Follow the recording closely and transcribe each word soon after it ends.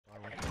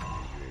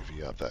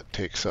Yep, that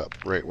takes up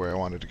right where I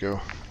wanted to go.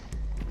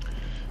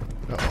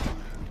 Oh,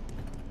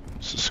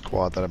 it's the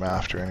squad that I'm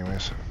after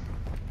anyways.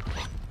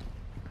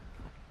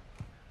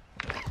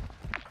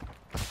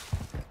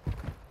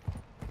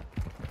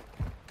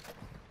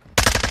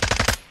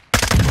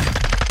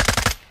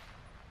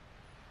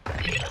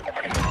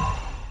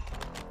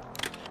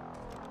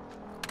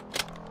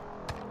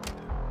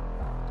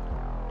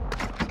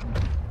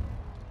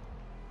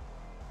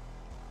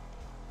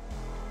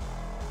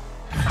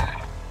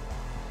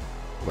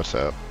 What's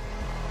up?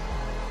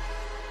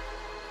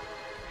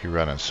 You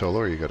running solo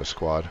or you got a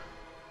squad?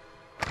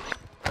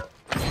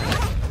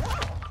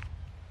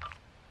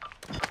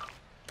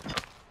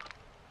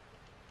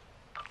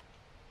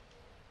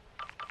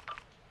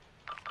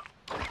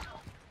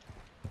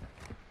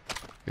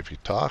 If you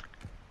talk.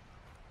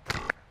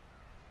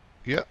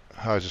 Yep,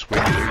 I was just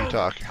waiting to hear you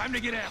talk. Time to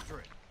get after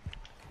it.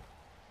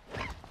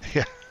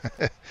 Yeah.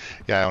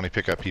 Yeah, I only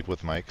pick up people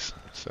with mics,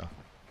 so.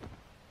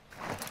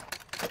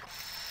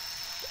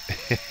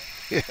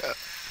 Yeah.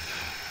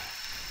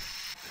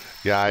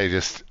 Yeah, I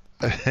just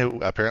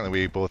apparently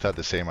we both had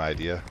the same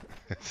idea.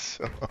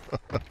 So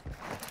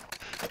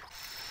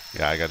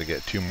yeah, I got to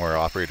get 2 more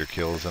operator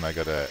kills and I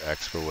got an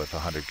expo with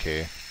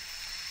 100k.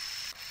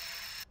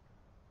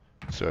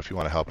 So if you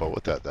want to help out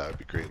with that, that would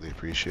be greatly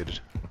appreciated.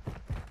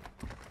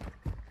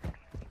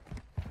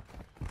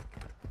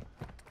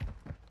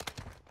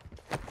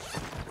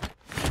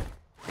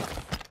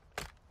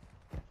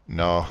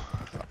 No.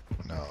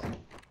 No.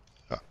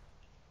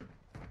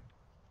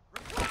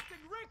 Requesting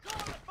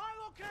recon at my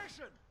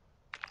location.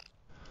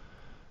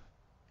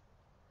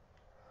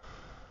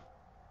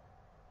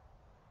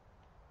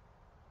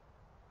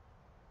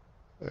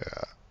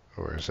 Yeah,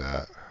 where's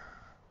that?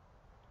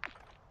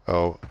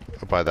 Oh,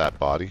 by that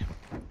body.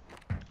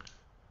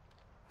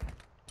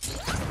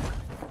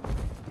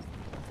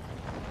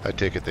 I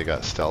take it they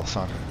got stealths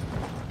on.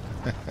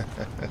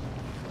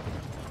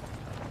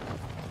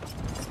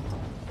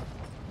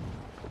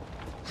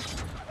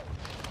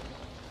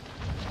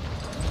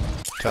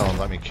 Tell him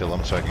let me kill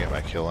him so I can get my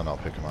kill and I'll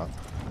pick him up.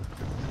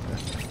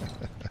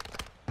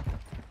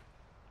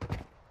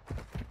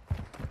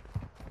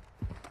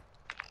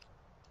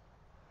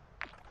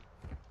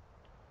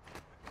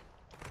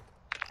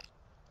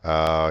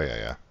 Oh,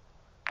 yeah,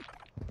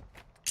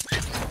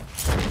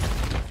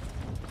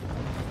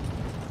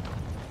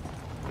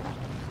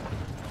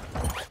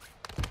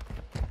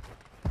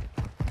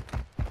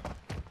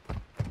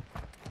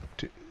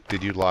 yeah.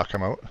 Did you lock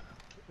him out?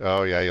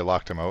 Oh, yeah, you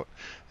locked him out.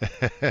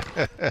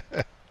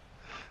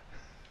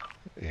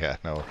 Yeah,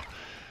 no.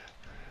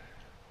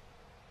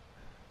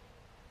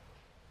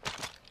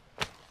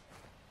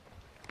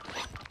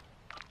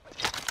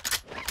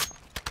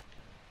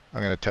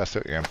 I'm going to test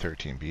out your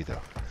M13B,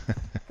 though.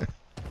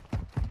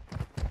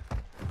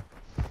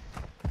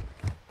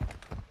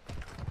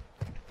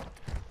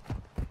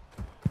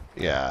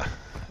 Yeah,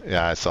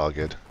 yeah, it's all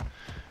good.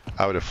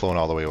 I would have flown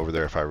all the way over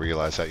there if I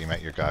realized that you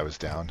meant your guy was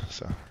down,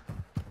 so.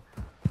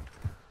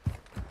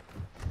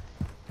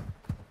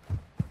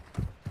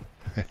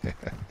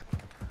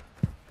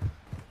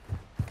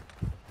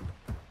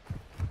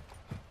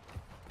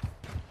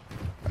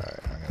 Alright,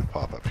 I'm going to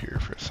pop up here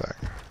for a sec.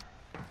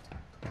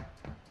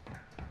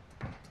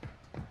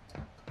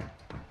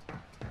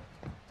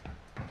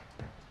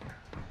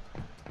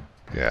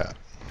 Yeah.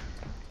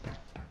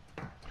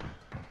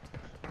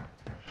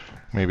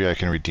 Maybe I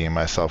can redeem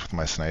myself with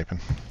my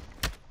sniping.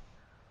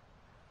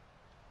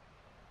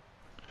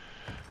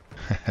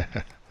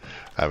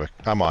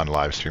 I'm on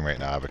live stream right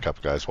now. I have a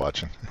couple guys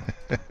watching.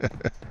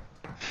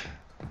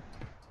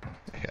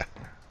 Yeah.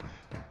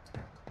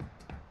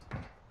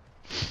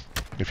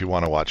 If you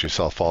want to watch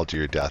yourself fall to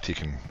your death, you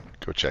can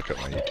go check out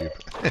my YouTube.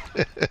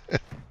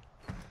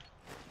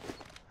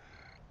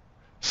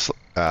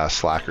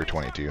 Slacker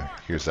 22.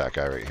 Here's that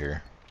guy right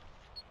here.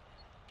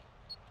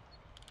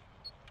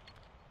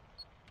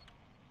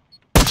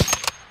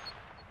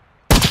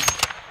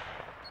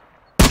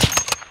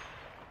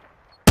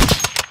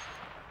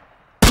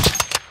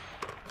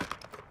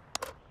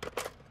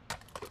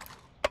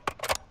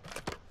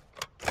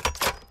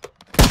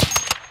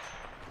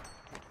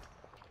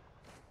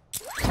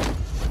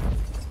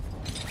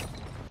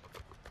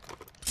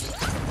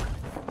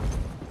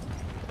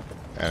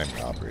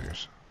 Enemy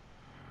operators.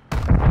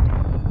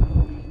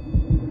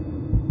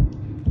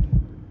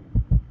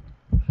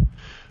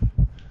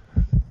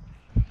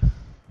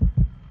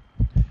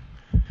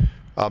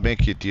 I'll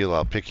make you a deal.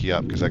 I'll pick you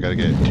up because I gotta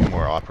get 2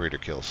 more operator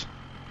kills.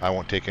 I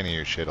won't take any of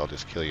your shit. I'll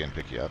just kill you and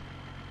pick you up.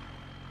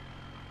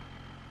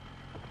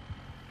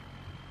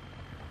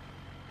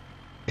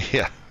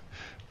 Yeah.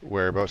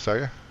 Whereabouts are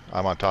you?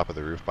 I'm on top of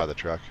the roof by the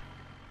truck.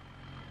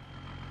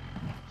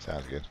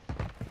 Sounds good.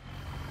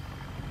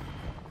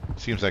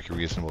 Seems like a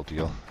reasonable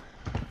deal.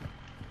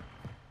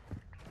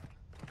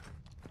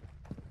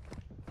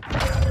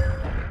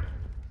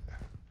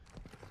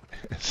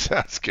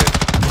 Sounds good.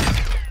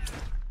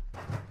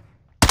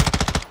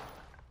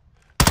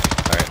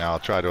 Alright, now I'll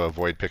try to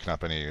avoid picking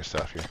up any of your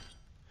stuff here.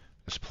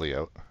 Just play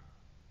out.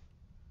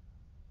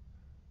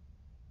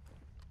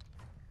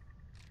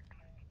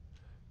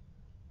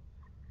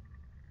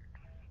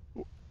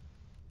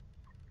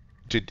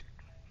 Did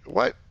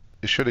what?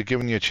 It should have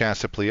given you a chance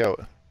to play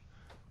out.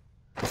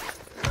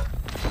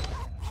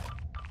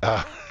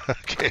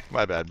 Okay,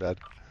 my bad, man.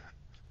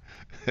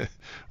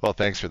 Well,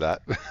 thanks for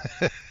that.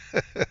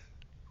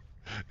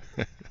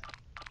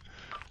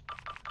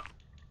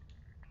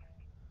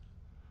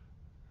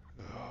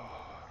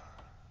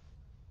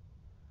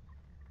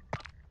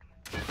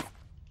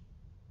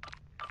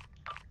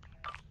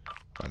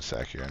 One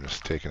sec here, I'm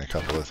just taking a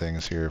couple of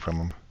things here from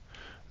him.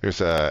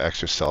 There's an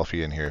extra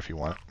selfie in here if you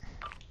want.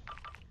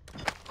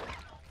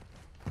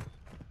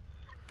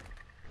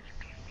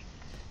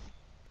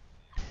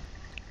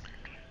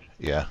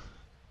 Yeah.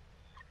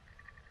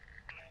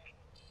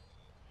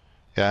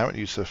 Yeah, I haven't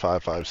used the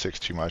 5.56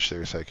 too much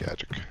there,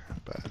 psychiatric,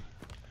 but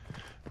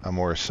I'm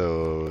more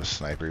so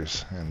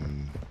snipers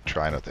and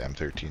trying out the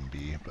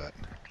M13B, but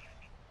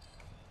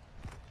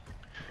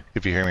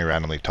if you hear me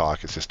randomly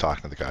talk, it's just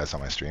talking to the guys on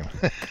my stream.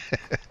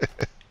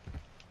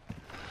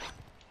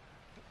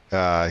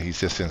 He's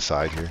just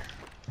inside here.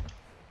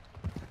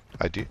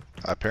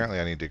 Apparently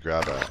I need to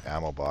grab an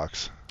ammo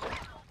box.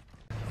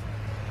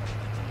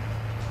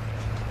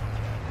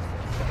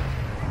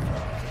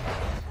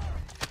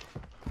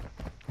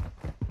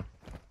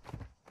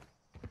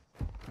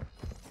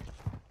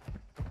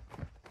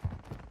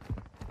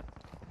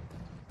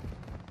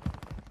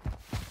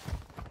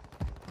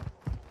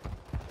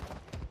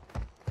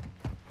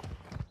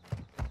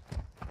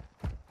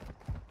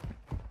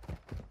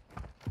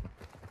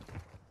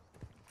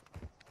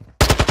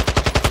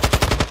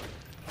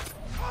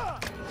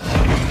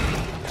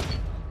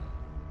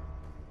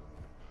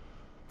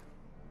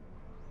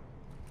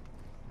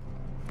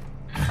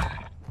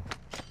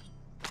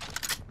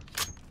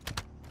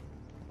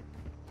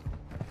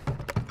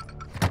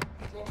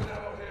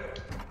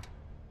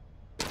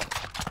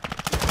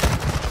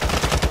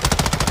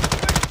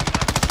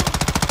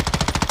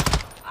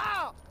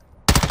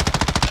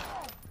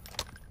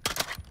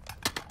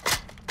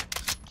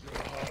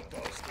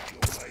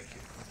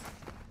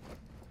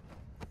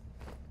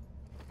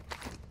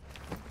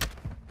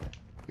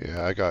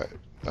 Yeah,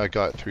 I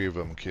got 3 of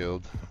them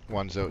killed.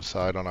 One's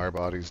outside on our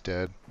bodies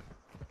dead.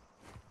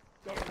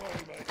 Don't worry,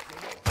 mate.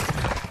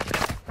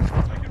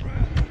 Take it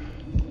round.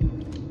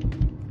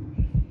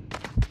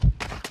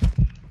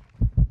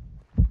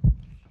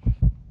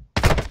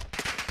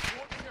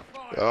 Watching your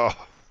fire. Oh.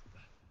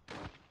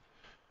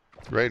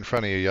 Right in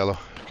front of you, Yellow.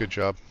 Good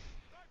job.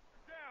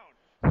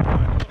 Down.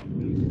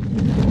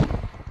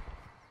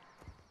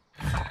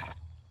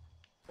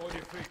 On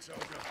your feet,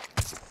 soldier.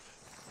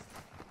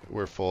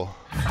 We're full.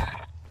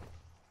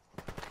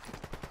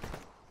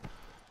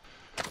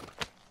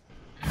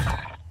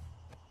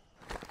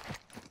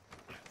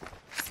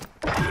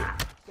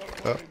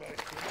 Oh,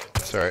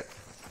 sorry.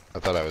 I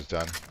thought I was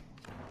done.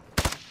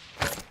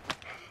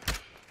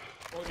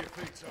 On your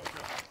feet, soldier.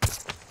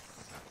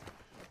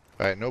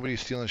 Alright,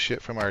 nobody's stealing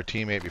shit from our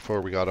teammate before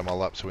we got them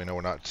all up, so we know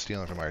we're not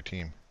stealing from our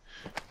team.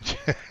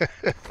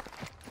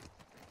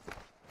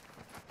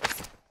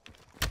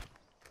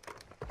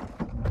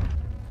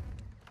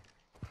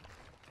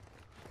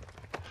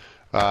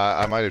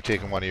 I might have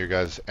taken one of your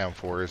guys'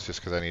 M4s just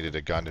because I needed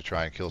a gun to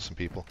try and kill some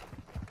people.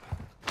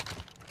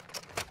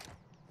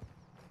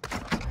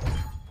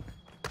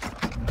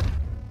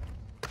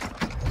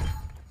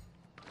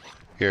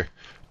 Here,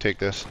 take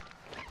this.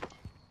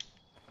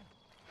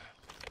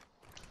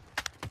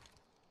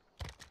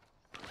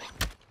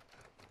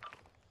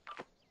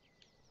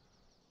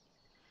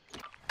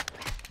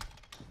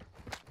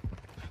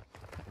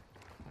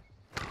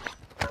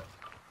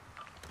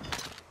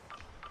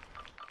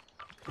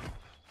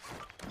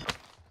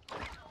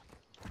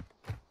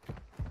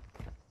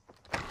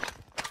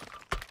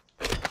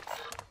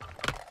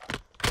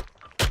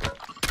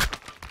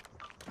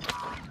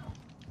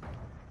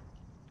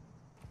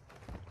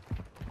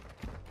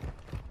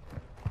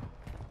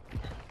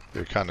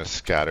 They're kind of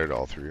scattered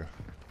all through.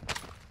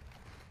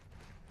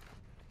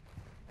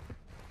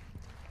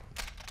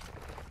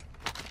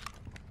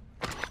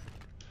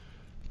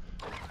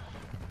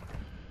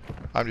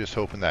 I'm just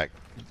hoping that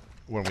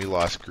when we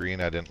lost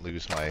green, I didn't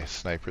lose my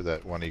sniper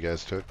that one of you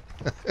guys took.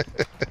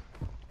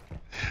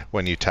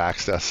 When you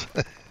taxed us.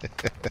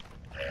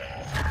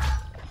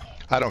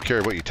 I don't care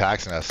about you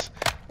taxing us.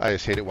 I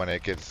just hate it when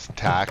it gets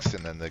taxed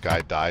and then the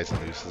guy dies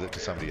and loses it to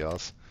somebody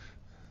else.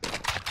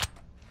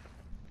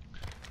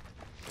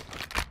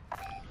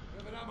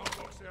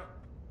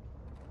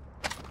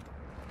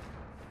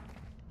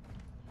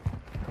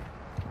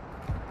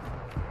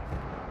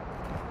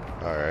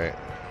 Alright.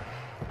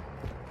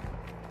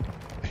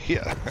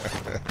 Yeah.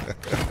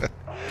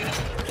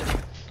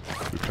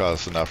 We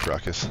caused enough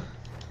ruckus.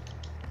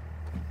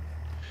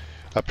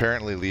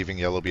 Apparently leaving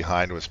Yellow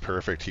behind was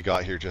perfect. He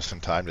got here just in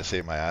time to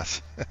save my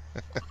ass.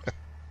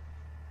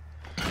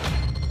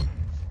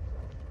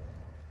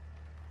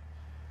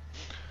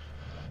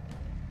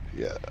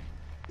 Yeah.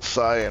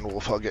 Sai and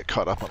Wolf, I'll get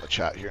caught up on the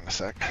chat here in a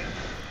sec.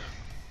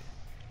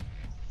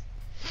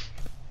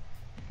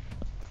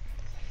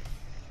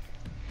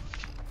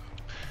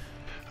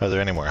 Are there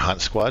any more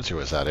hunt squads, or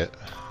was that it?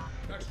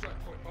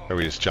 Or are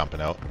we just jumping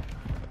out?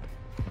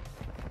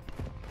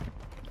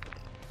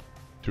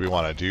 Do we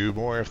want to do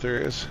more if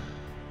there is?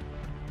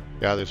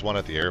 Yeah, there's one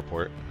at the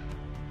airport.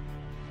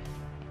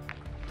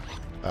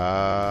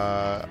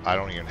 I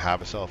don't even have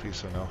a selfie,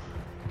 so no.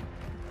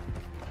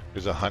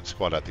 There's a hunt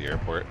squad at the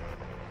airport.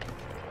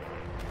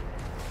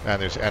 And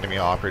there's enemy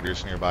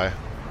operators nearby.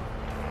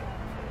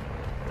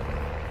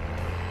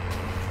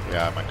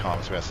 Yeah, my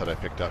comms vest that I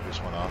picked up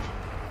just went off.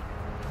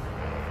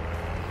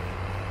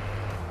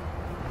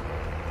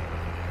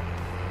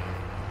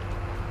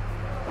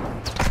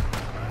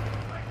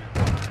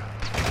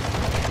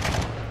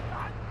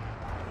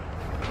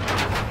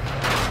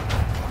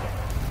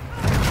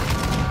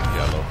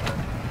 Yellow.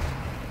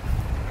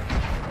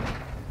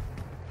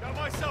 Got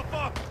myself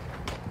up.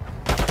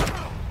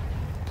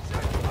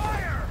 Set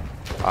fire!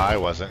 I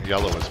wasn't.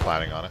 Yellow was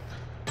planning on it.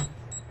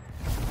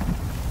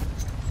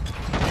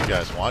 If you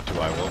guys want to,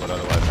 I will, but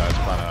otherwise I was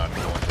planning on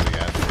going to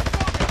the end.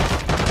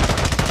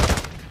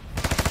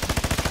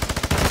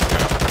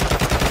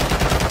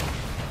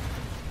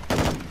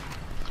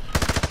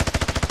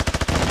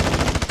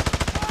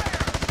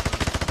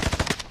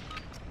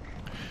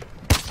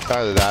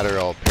 Either that or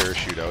I'll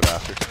parachute out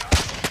after.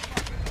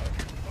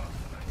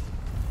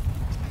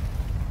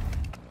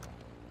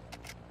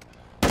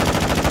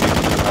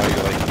 How you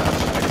like that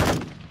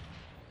sniper?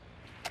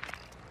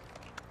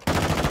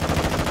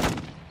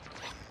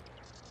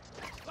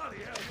 Bloody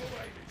hell, your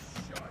aim is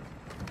shot.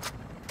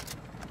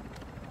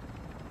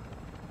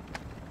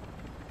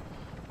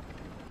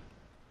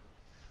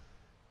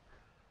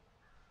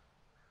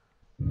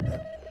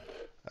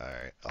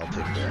 Alright, I'll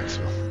take the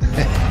exfil.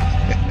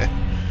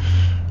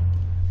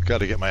 Got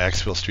to get my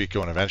exfil streak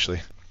going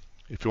eventually.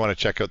 If you want to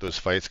check out those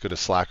fights, go to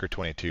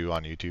Slacker22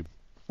 on YouTube.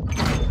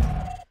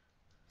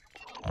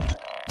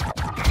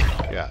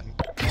 Yeah,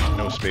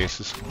 no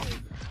spaces.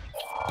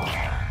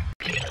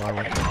 I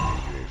went to the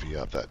UAV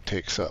up. That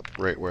takes up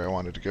right where I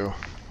wanted to go.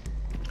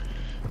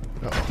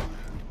 Oh,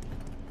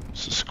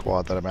 it's the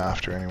squad that I'm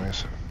after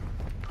anyways.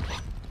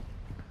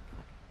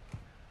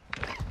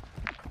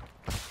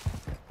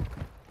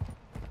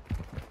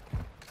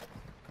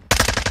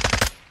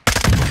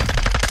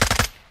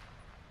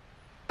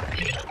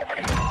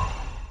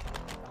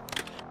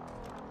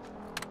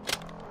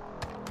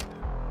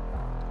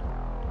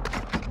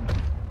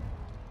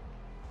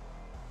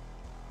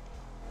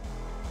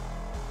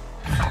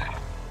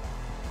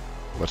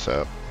 What's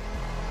up?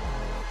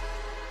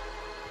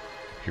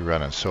 You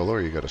running solo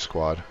or you got a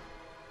squad?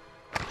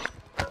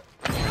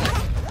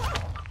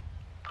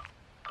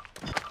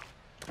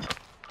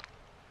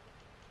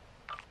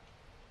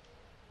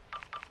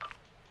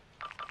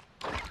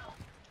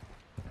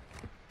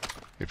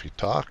 If you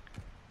talk.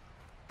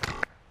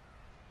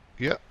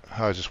 Yeah,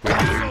 I was just waiting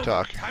to hear you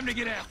talk. Time to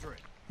get after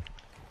it.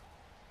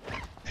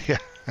 Yeah.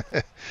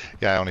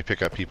 Yeah, I only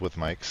pick up people with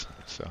mics,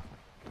 so.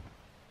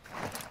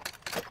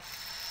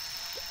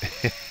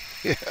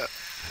 Yeah.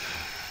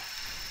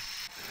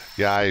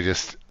 Yeah, I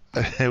just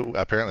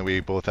apparently we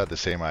both had the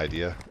same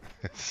idea.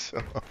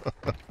 So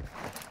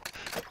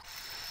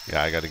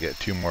yeah, I got to get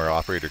 2 more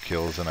operator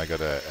kills and I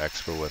got a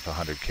expo with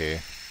 100k.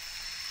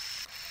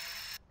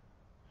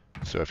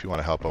 So if you want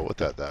to help out with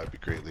that, that would be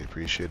greatly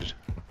appreciated.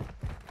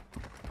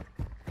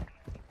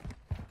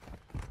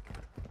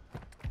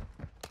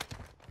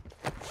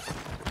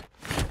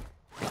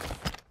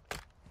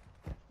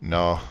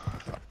 No.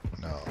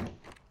 No.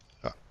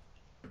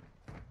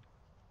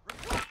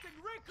 Requesting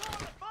recon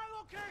at my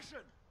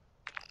location.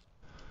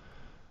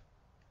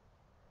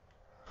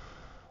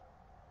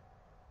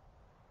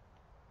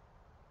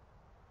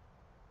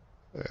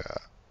 Yeah,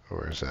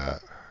 where's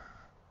that?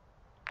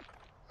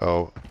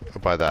 Oh,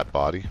 by that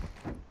body.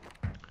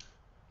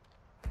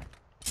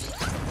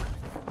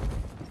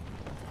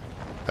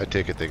 I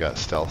take it they got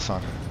stealths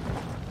on.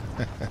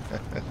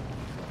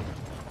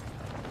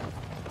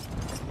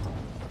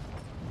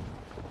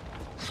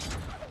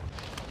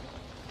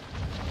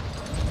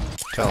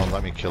 Tell him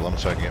let me kill him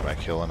so I can get my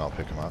kill and I'll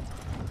pick him up.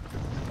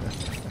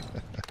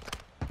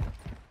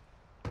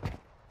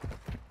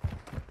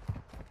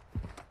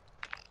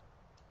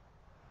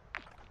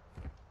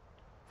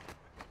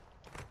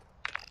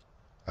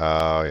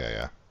 Oh, yeah,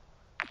 yeah.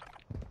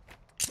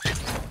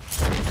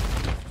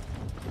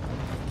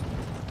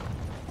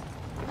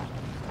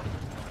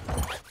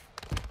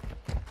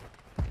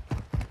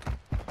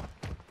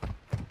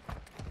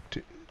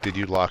 Did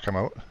you lock him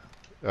out?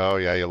 Oh,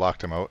 yeah, you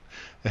locked him out.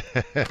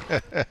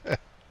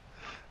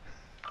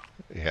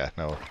 Yeah,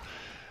 no.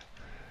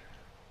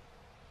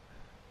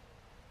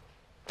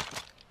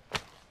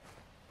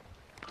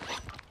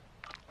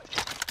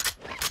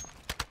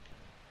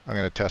 I'm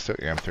going to test out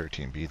your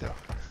M13B, though.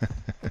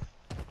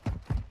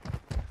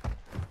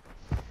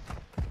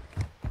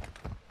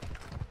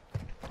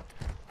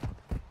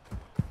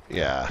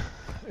 Yeah,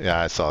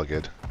 yeah, it's all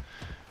good.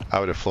 I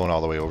would have flown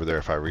all the way over there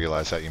if I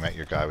realized that you meant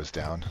your guy was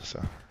down,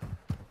 so.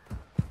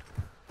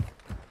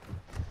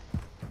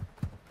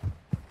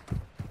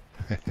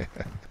 Alright,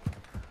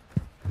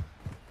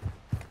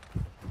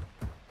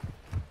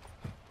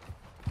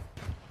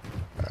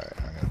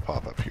 I'm going to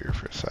pop up here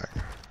for a sec.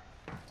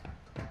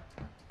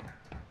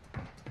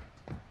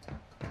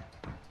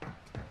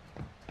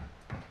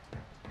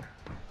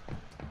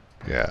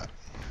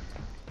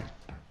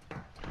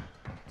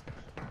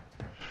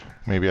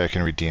 Maybe I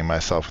can redeem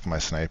myself with my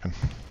sniping.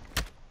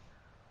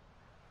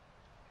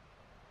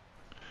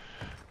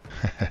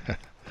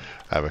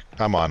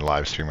 I'm on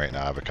live stream right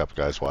now. I have a couple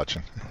guys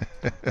watching.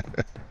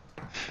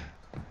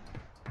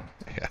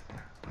 Yeah.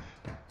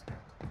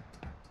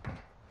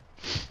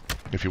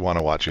 If you want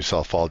to watch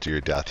yourself fall to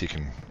your death, you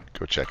can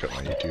go check out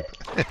my YouTube.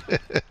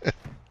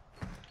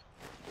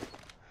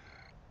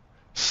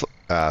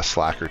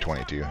 Slacker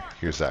 22.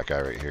 Here's that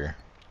guy right here.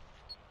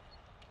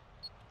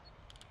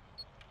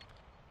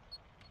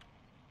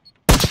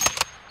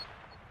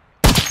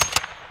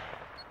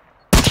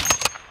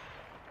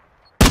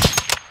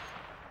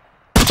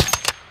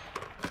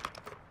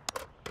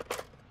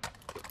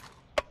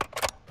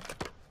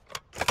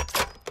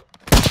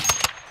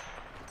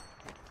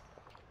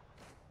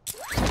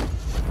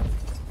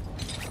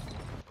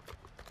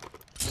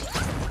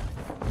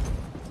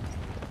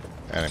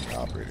 Enemy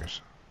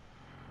operators.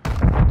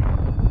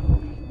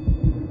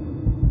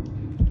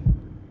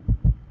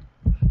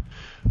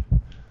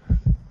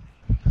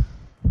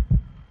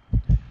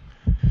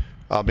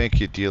 I'll make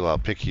you a deal. I'll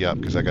pick you up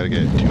because I gotta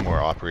get 2 more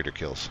operator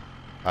kills.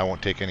 I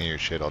won't take any of your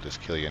shit. I'll just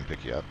kill you and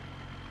pick you up.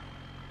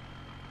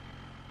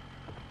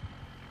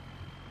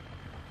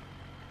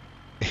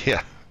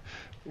 Yeah.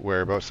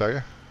 Whereabouts are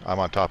you? I'm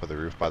on top of the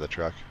roof by the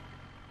truck.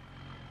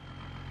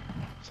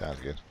 Sounds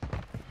good.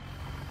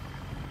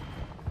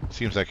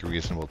 Seems like a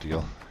reasonable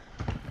deal.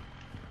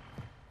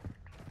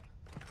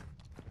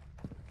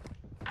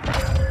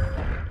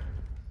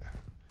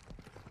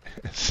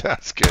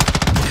 Sounds good.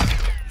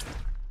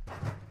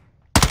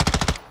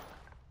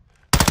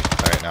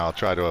 Alright, now I'll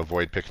try to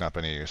avoid picking up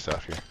any of your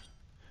stuff here.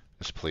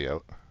 Just play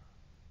out.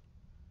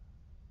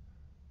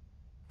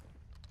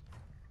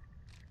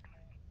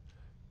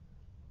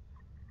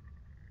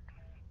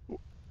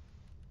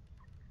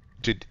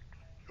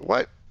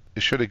 What?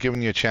 It should have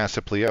given you a chance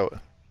to play out.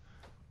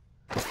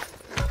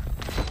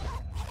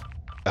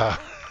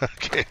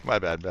 Okay, my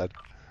bad, man.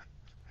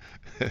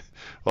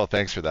 Well,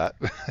 thanks for that.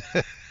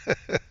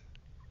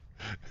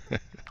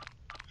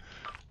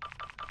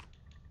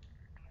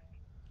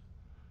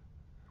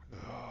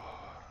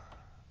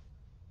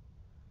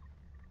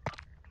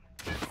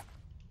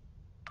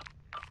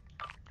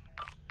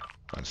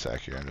 One sec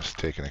here, I'm just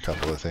taking a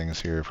couple of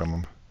things here from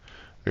him.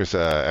 There's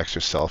an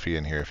extra selfie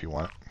in here if you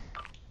want.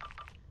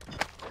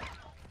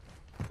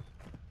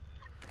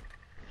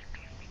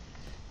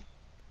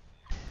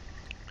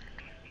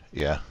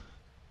 Yeah.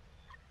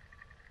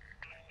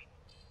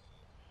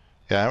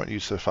 Yeah, I haven't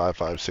used the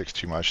 5.56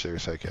 too much there,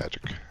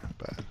 psychiatric,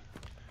 but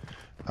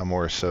I'm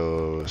more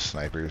so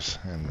snipers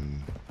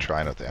and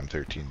trying out the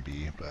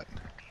M13B, but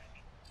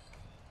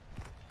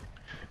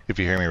if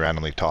you hear me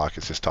randomly talk,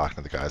 it's just talking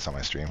to the guys on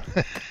my stream.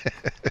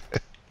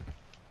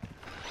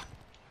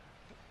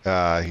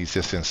 He's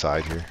just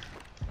inside here.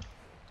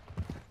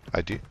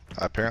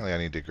 Apparently I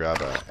need to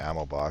grab an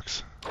ammo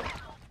box.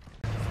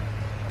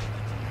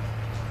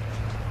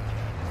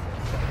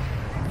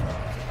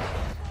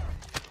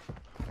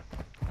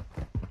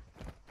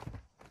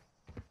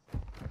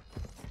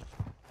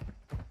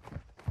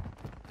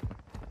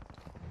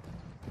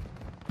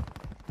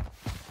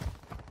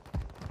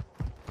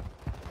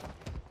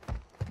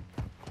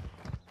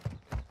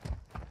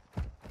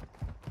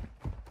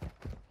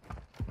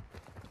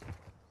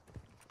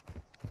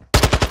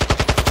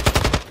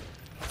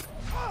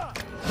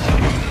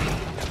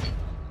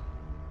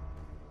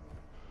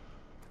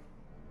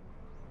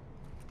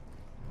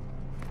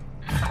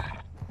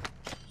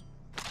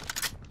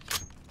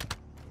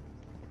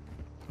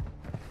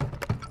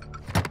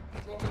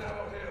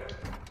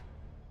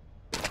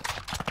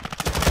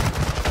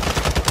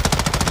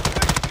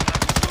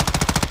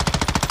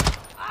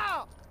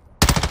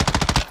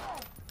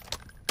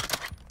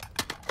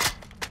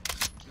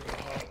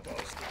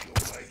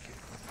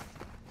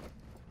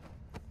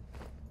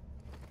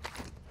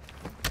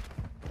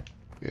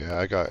 Yeah,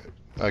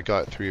 I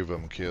got 3 of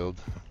them killed.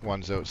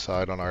 One's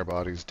outside on our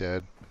bodies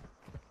dead.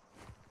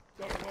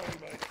 Don't worry,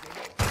 mate.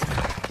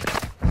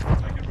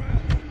 Take it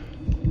round.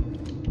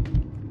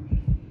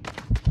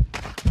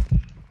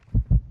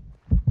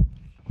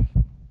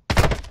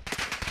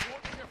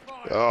 Watch your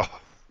fire. Oh.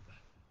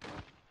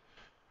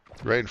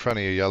 Right in front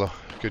of you, Yellow.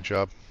 Good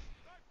job.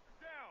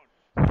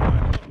 Down.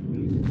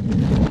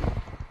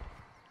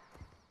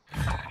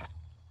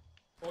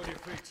 On your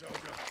feet, soldier.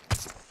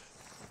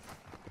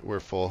 We're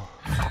full.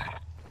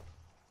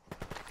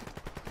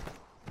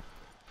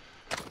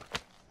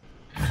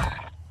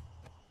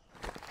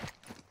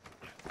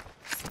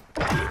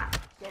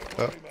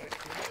 Oh,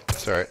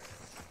 sorry.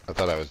 I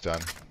thought I was done.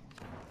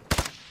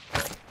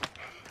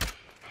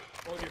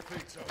 On your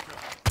feet, soldier.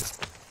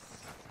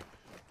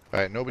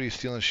 Alright, nobody's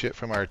stealing shit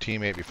from our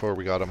teammate before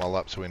we got them all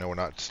up, so we know we're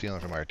not stealing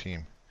from our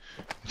team.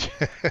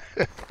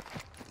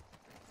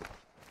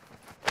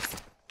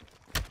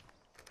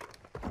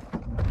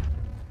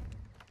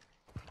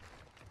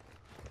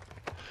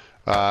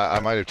 I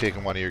might have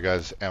taken one of your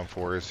guys'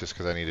 M4s just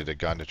because I needed a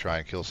gun to try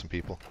and kill some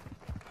people.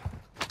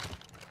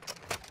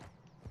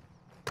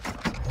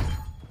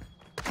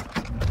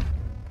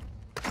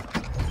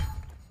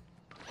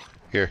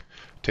 Here,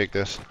 Take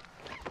this.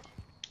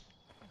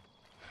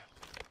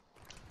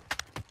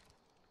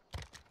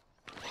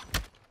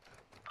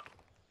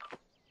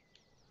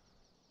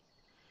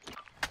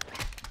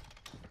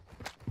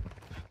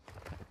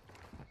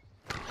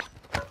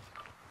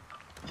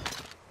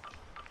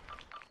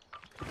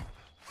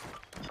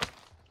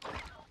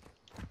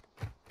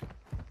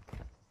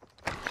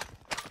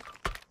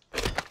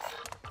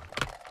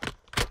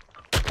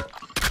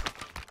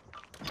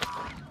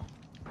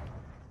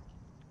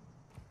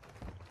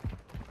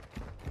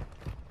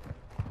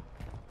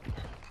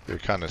 They're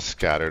kind of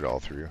scattered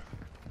all through.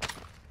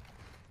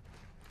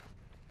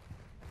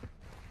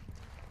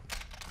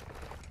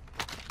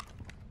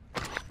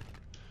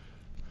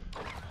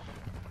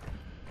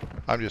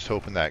 I'm just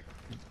hoping that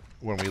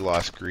when we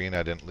lost green,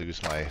 I didn't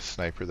lose my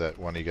sniper that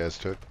one of you guys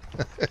took.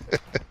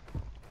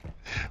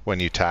 When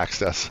you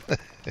taxed us.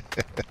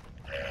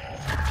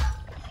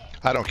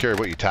 I don't care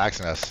what you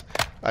taxing us.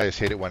 I just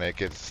hate it when it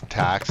gets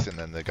taxed and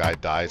then the guy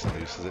dies and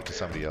loses it to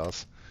somebody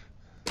else.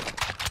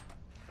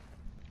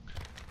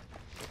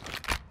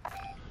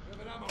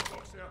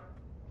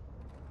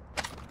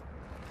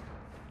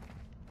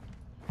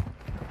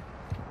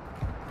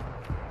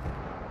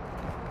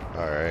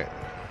 Alright.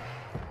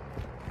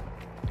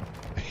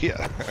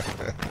 Yeah.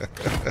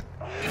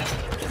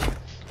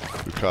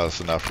 We caused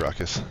enough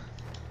ruckus.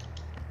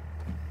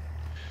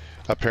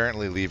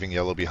 Apparently leaving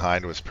yellow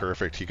behind was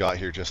perfect. He got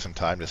here just in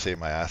time to save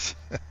my ass.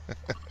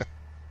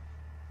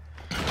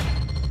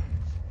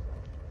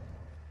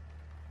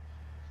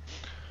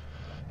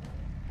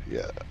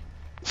 Yeah.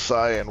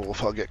 Sai and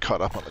Wolf, I'll get caught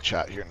up on the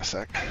chat here in a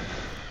sec.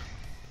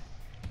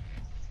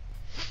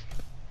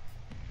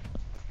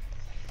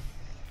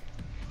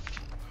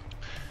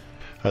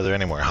 Are there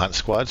any more hunt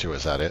squads, or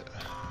was that it?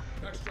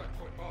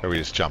 Or are we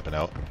just jumping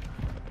out?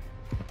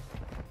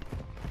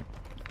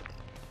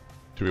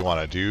 Do we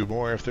want to do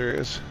more if there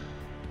is?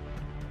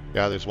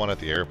 Yeah, there's one at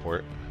the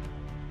airport.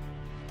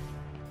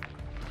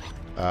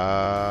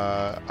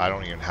 I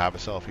don't even have a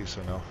selfie,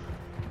 so no.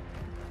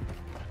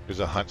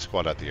 There's a hunt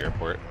squad at the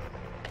airport.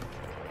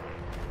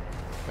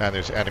 And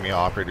there's enemy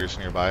operators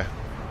nearby.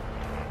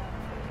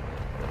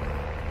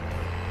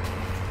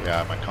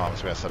 Yeah, my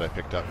comms vest that I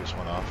picked up just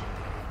went off.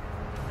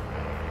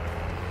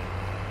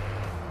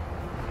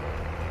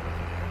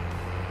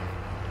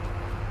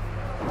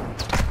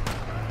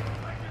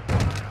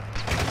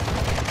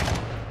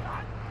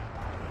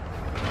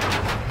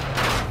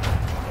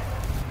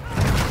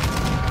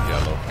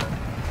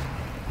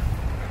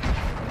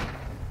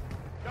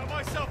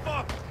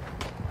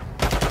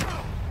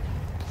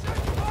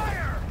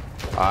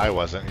 I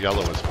wasn't.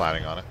 Yellow was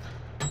planning on it.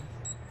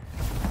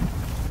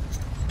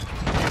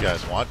 If you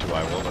guys want to,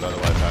 I will, but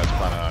otherwise I was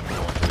planning on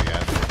going to the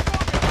end.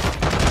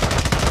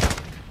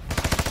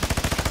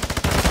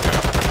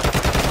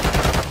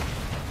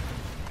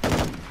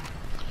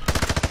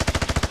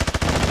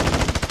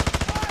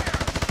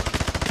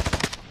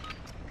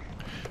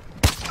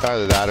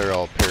 Either that or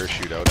I'll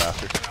parachute out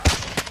after.